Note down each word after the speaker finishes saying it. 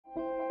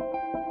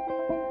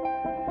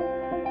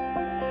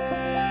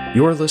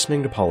You're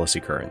listening to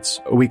Policy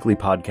Currents, a weekly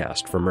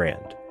podcast from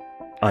RAND.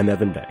 I'm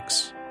Evan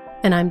Banks.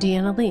 And I'm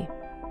Deanna Lee.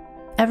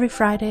 Every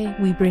Friday,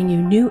 we bring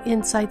you new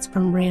insights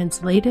from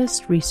RAND's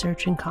latest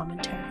research and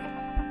commentary.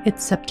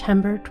 It's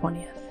September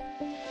 20th.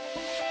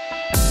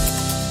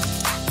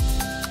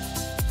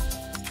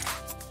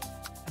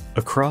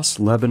 Across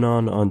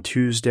Lebanon on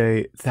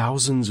Tuesday,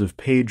 thousands of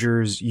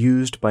pagers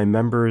used by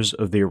members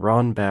of the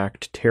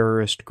Iran-backed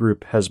terrorist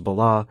group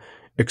Hezbollah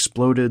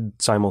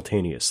exploded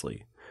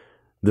simultaneously.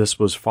 This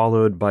was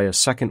followed by a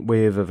second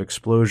wave of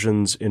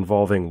explosions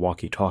involving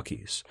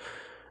walkie-talkies.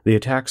 The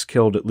attacks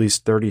killed at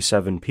least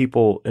 37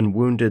 people and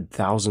wounded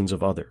thousands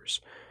of others.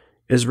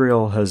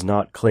 Israel has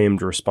not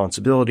claimed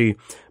responsibility,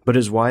 but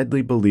is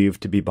widely believed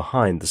to be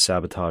behind the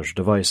sabotage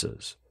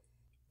devices.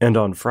 And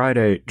on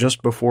Friday,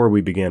 just before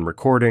we began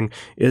recording,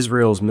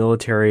 Israel's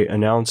military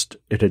announced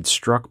it had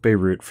struck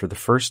Beirut for the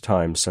first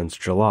time since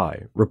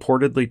July,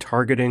 reportedly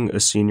targeting a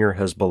senior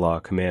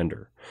Hezbollah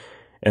commander.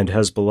 And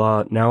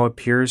Hezbollah now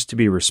appears to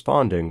be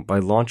responding by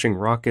launching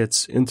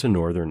rockets into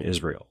northern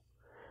Israel.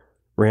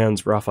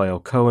 RAND's Raphael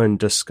Cohen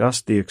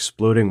discussed the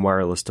exploding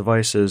wireless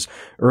devices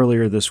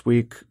earlier this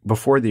week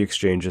before the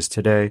exchanges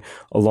today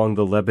along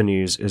the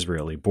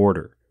Lebanese-Israeli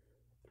border.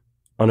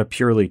 On a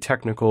purely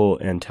technical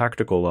and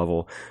tactical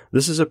level,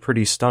 this is a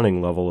pretty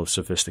stunning level of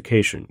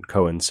sophistication,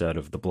 Cohen said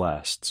of the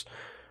blasts.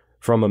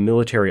 From a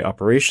military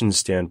operations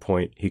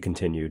standpoint, he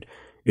continued,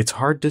 it's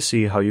hard to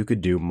see how you could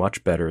do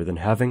much better than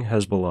having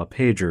Hezbollah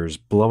pagers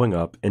blowing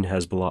up in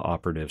Hezbollah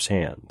operatives'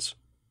 hands.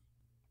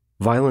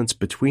 Violence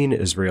between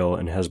Israel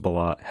and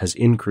Hezbollah has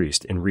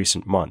increased in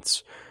recent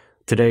months.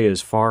 Today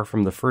is far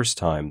from the first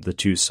time the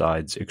two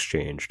sides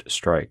exchanged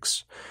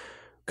strikes.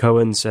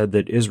 Cohen said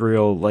that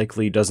Israel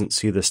likely doesn't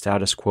see the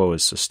status quo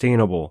as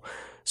sustainable,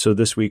 so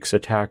this week's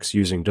attacks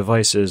using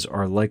devices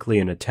are likely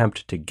an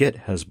attempt to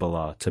get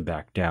Hezbollah to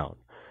back down.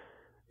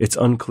 It's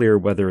unclear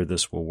whether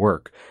this will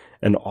work,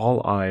 and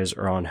all eyes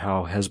are on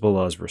how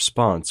Hezbollah's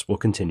response will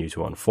continue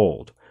to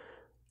unfold.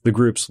 The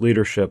group's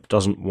leadership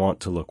doesn't want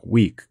to look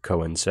weak,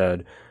 Cohen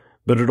said,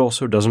 but it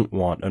also doesn't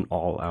want an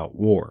all-out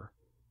war.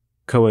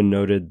 Cohen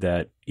noted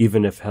that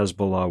even if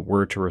Hezbollah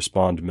were to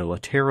respond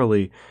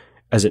militarily,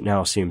 as it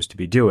now seems to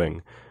be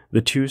doing,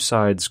 the two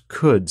sides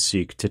could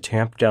seek to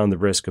tamp down the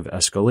risk of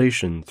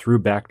escalation through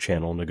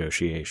back-channel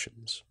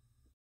negotiations.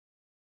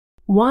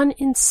 1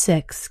 in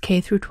 6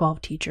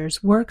 K-12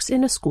 teachers works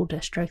in a school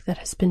district that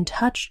has been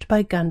touched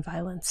by gun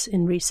violence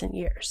in recent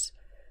years.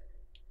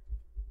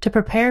 To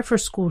prepare for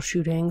school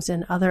shootings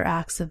and other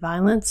acts of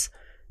violence,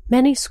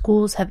 many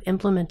schools have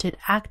implemented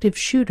active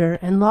shooter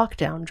and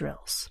lockdown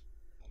drills.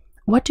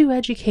 What do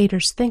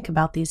educators think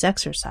about these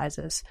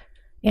exercises,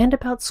 and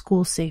about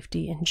school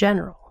safety in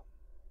general?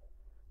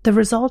 The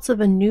results of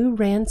a new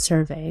RAND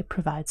survey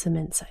provide some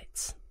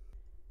insights.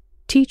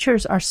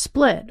 Teachers are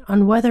split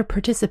on whether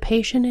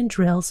participation in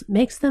drills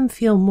makes them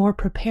feel more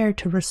prepared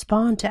to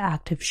respond to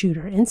active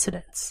shooter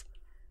incidents.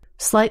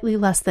 Slightly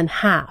less than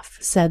half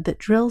said that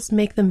drills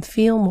make them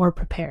feel more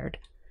prepared,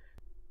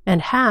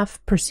 and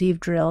half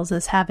perceive drills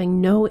as having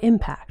no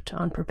impact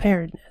on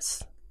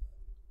preparedness.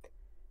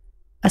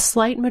 A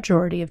slight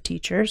majority of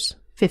teachers,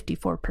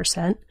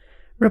 54%,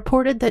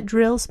 reported that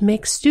drills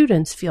make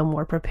students feel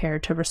more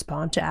prepared to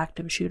respond to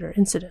active shooter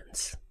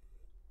incidents.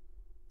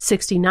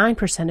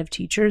 69% of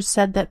teachers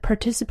said that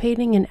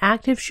participating in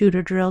active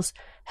shooter drills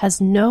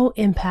has no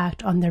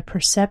impact on their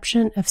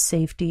perception of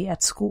safety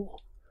at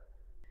school.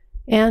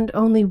 And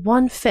only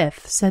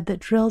 1/5 said that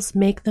drills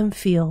make them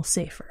feel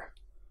safer.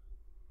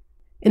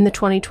 In the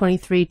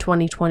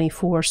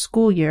 2023-2024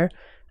 school year,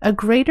 a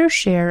greater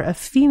share of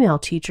female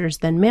teachers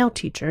than male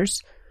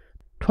teachers,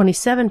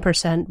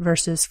 27%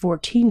 versus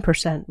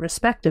 14%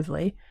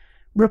 respectively,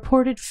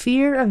 reported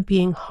fear of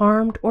being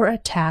harmed or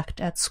attacked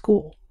at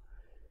school.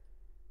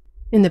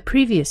 In the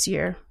previous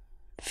year,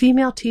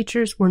 female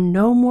teachers were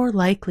no more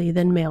likely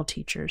than male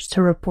teachers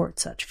to report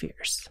such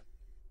fears.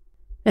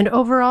 And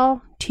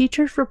overall,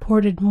 teachers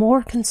reported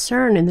more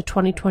concern in the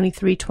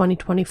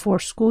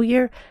 2023-2024 school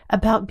year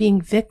about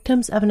being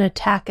victims of an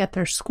attack at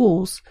their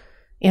schools,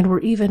 and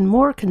were even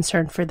more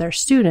concerned for their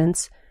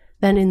students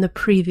than in the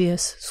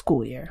previous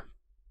school year.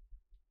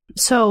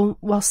 So,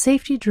 while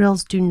safety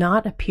drills do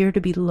not appear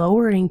to be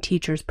lowering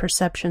teachers'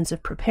 perceptions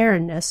of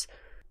preparedness,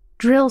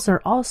 drills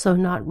are also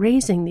not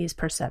raising these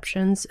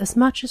perceptions as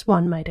much as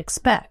one might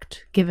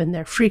expect, given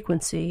their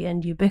frequency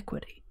and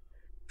ubiquity.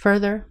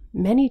 Further,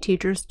 many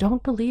teachers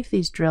don't believe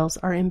these drills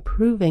are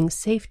improving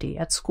safety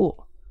at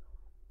school.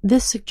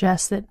 This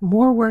suggests that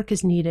more work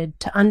is needed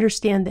to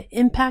understand the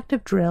impact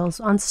of drills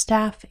on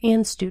staff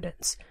and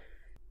students,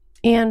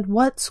 and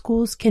what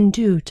schools can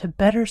do to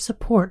better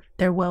support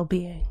their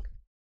well-being.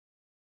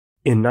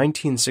 In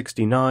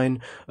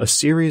 1969, a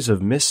series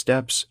of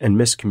missteps and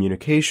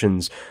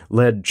miscommunications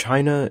led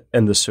China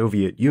and the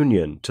Soviet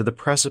Union to the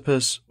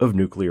precipice of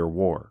nuclear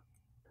war.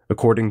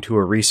 According to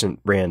a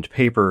recent RAND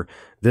paper,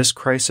 this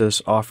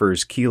crisis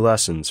offers key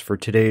lessons for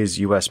today's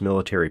U.S.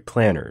 military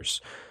planners,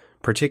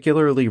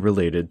 particularly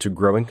related to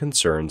growing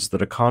concerns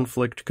that a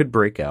conflict could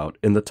break out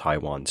in the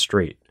Taiwan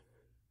Strait.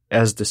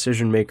 as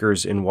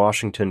decision-makers in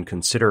Washington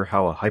consider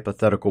how a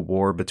hypothetical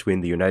war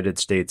between the United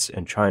States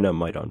and China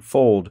might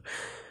unfold,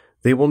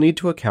 they will need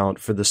to account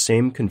for the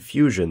same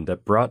confusion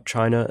that brought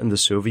China and the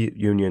Soviet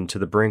Union to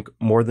the brink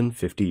more than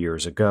 50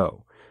 years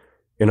ago.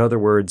 In other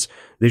words,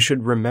 they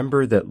should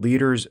remember that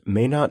leaders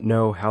may not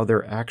know how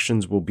their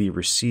actions will be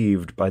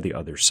received by the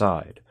other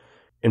side.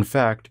 In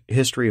fact,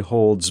 history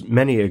holds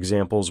many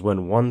examples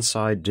when one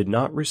side did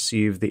not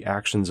receive the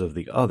actions of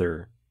the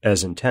other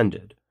as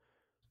intended.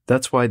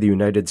 That's why the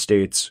United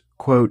States,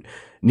 quote,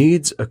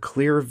 needs a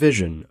clear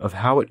vision of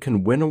how it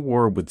can win a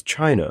war with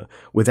China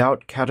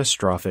without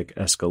catastrophic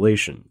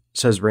escalation,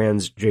 says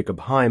RAND's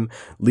Jacob Heim,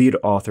 lead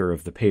author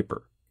of the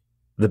paper.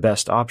 The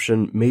best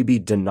option may be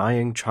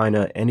denying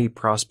China any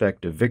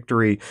prospect of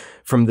victory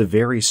from the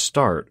very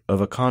start of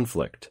a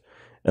conflict.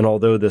 And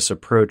although this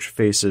approach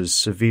faces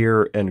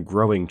severe and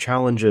growing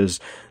challenges,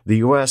 the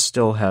U.S.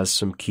 still has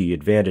some key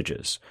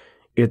advantages.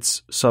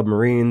 Its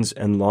submarines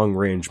and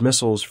long-range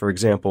missiles, for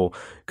example,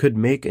 could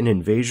make an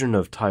invasion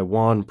of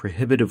Taiwan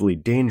prohibitively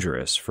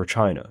dangerous for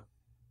China.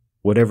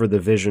 Whatever the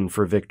vision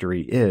for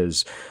victory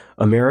is,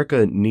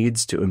 America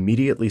needs to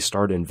immediately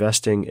start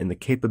investing in the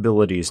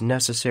capabilities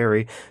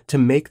necessary to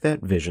make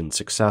that vision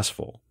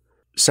successful.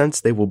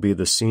 Since they will be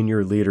the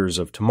senior leaders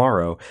of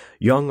tomorrow,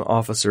 young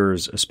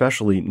officers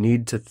especially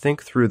need to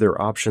think through their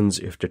options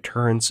if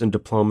deterrence and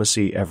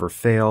diplomacy ever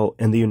fail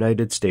and the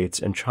United States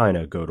and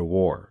China go to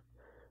war.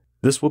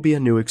 This will be a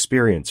new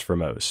experience for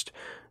most.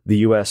 The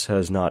U.S.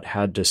 has not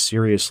had to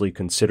seriously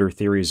consider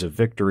theories of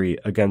victory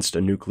against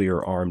a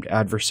nuclear-armed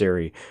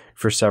adversary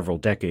for several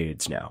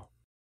decades now.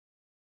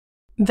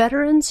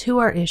 Veterans who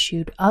are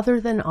issued other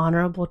than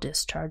honorable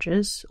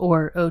discharges,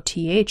 or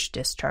OTH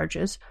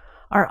discharges,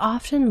 are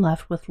often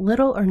left with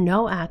little or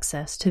no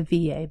access to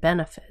VA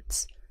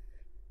benefits.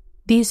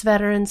 These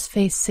veterans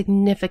face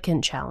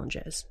significant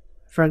challenges.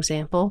 For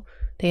example,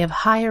 they have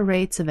higher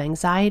rates of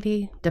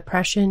anxiety,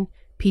 depression,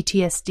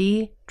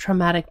 PTSD,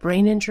 traumatic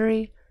brain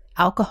injury,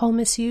 alcohol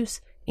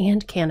misuse,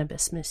 and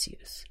cannabis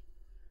misuse.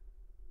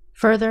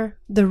 Further,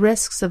 the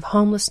risks of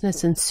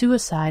homelessness and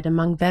suicide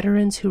among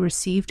veterans who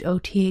received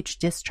OTH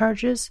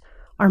discharges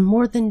are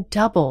more than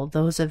double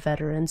those of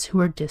veterans who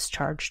are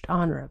discharged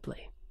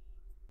honorably.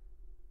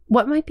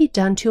 What might be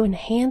done to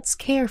enhance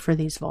care for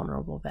these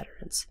vulnerable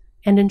veterans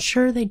and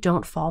ensure they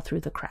don't fall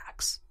through the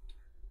cracks?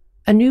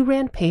 A new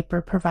RAND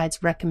paper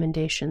provides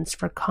recommendations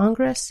for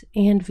Congress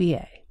and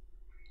VA.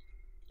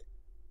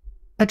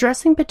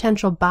 Addressing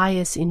potential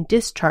bias in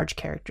discharge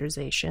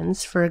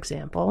characterizations, for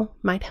example,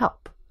 might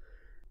help.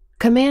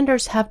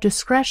 Commanders have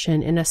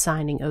discretion in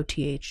assigning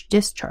OTH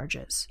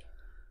discharges,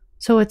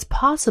 so it's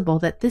possible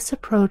that this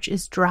approach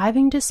is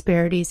driving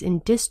disparities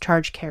in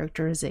discharge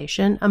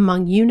characterization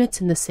among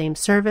units in the same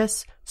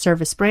service,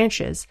 service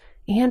branches,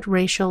 and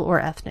racial or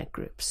ethnic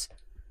groups.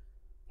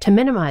 To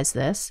minimize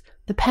this,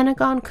 the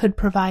Pentagon could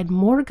provide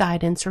more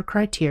guidance or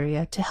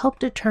criteria to help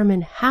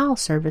determine how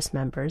service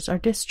members are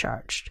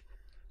discharged.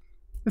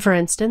 For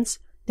instance,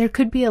 there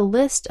could be a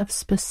list of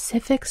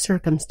specific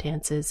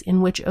circumstances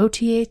in which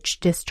OTH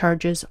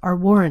discharges are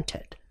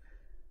warranted,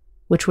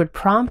 which would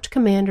prompt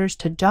commanders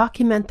to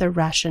document their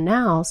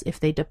rationales if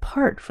they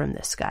depart from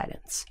this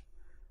guidance.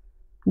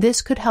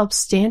 This could help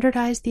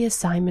standardize the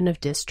assignment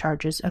of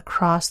discharges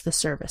across the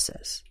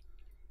services.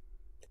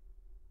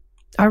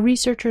 Our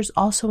researchers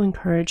also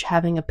encourage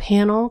having a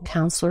panel,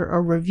 counselor,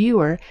 or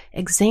reviewer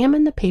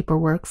examine the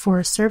paperwork for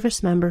a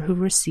service member who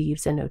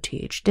receives an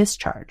OTH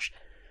discharge.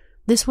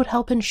 This would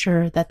help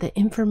ensure that the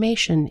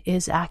information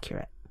is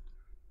accurate.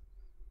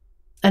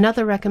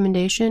 Another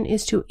recommendation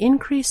is to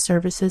increase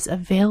services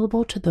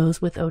available to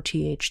those with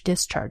OTH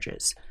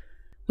discharges,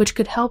 which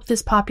could help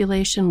this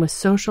population with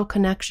social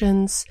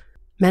connections,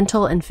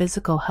 mental and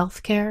physical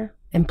health care,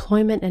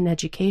 employment and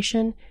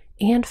education,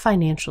 and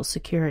financial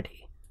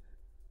security.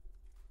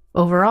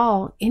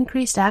 Overall,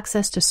 increased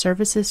access to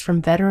services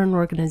from veteran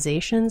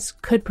organizations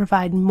could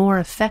provide more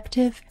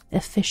effective,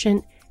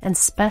 efficient, and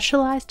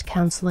specialized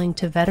counseling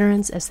to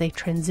veterans as they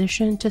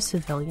transition to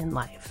civilian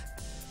life.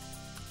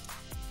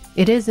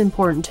 It is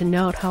important to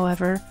note,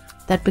 however,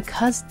 that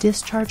because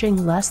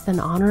discharging less than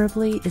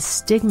honorably is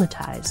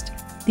stigmatized,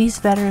 these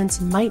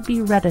veterans might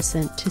be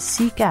reticent to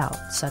seek out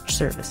such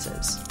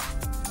services.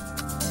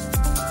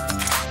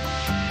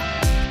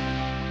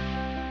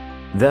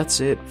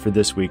 That's it for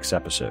this week's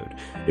episode.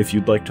 If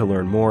you'd like to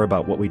learn more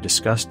about what we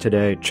discussed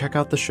today, check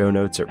out the show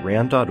notes at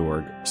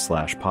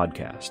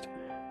rand.org/podcast.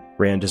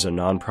 RAND is a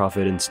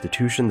nonprofit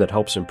institution that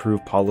helps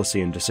improve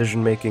policy and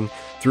decision-making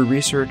through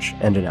research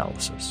and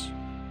analysis.